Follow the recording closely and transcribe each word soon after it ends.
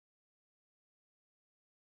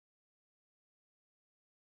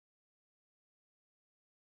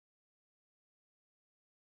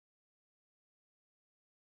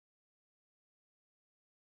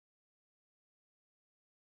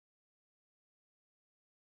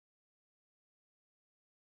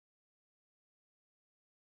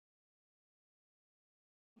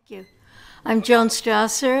you. I'm Joan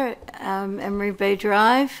Strasser, Emery Bay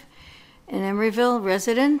Drive in Emeryville,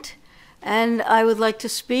 resident, and I would like to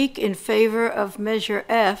speak in favor of Measure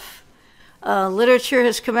F. Literature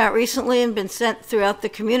has come out recently and been sent throughout the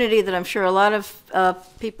community that I'm sure a lot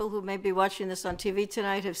of people who may be watching this on TV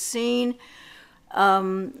tonight have seen,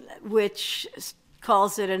 which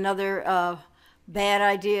calls it another bad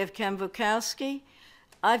idea of Ken Bukowski.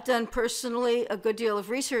 I've done personally a good deal of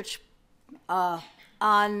research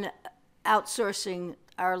on outsourcing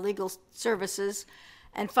our legal services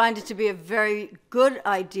and find it to be a very good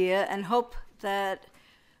idea, and hope that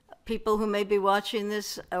people who may be watching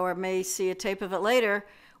this or may see a tape of it later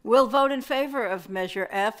will vote in favor of Measure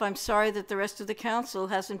F. I'm sorry that the rest of the council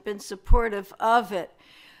hasn't been supportive of it.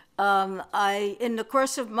 In the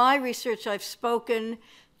course of my research, I've spoken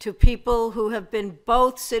to people who have been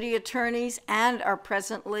both city attorneys and are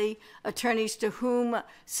presently attorneys to whom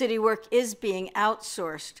city work is being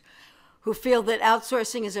outsourced, who feel that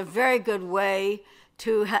outsourcing is a very good way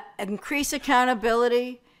to increase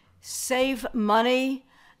accountability, save money,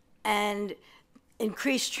 and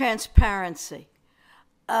increase transparency.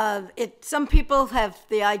 Some people have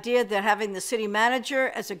the idea that having the city manager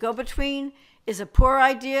as a go-between is a poor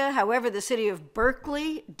idea. However, the city of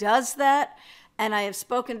Berkeley does that, and I have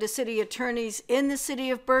spoken to city attorneys in the city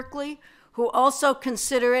of Berkeley who also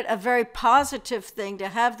consider it a very positive thing to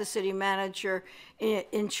have the city manager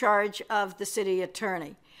in charge of the city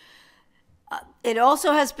attorney. It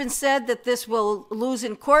also has been said that this will lose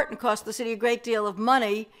in court and cost the city a great deal of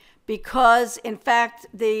money because, in fact,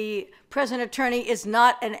 the present attorney is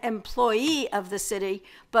not an employee of the city,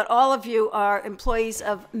 but all of you are employees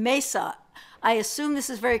of MESA. I assume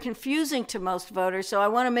this is very confusing to most voters, so I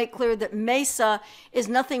want to make clear that MESA is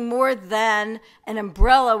nothing more than an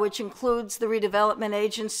umbrella which includes the redevelopment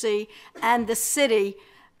agency and the city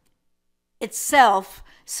itself,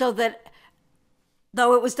 so that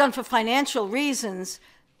though it was done for financial reasons,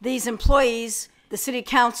 these employees, the city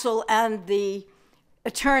council and the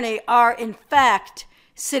attorney, are in fact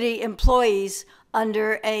city employees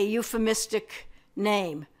under a euphemistic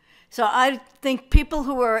name. So I think people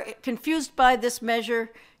who are confused by this measure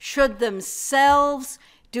should themselves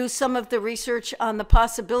do some of the research on the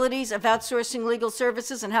possibilities of outsourcing legal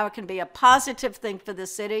services and how it can be a positive thing for the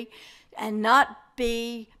city, and not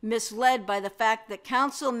be misled by the fact that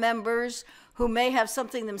council members who may have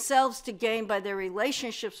something themselves to gain by their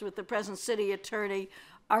relationships with the present city attorney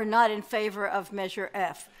are not in favor of Measure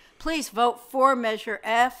F. Please vote for Measure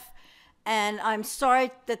F, and I'm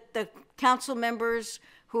sorry that the council members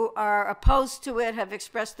who are opposed to it have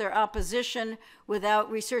expressed their opposition without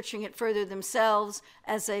researching it further themselves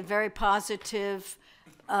as a very positive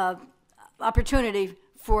opportunity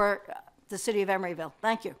for the city of Emeryville.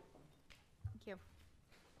 Thank you.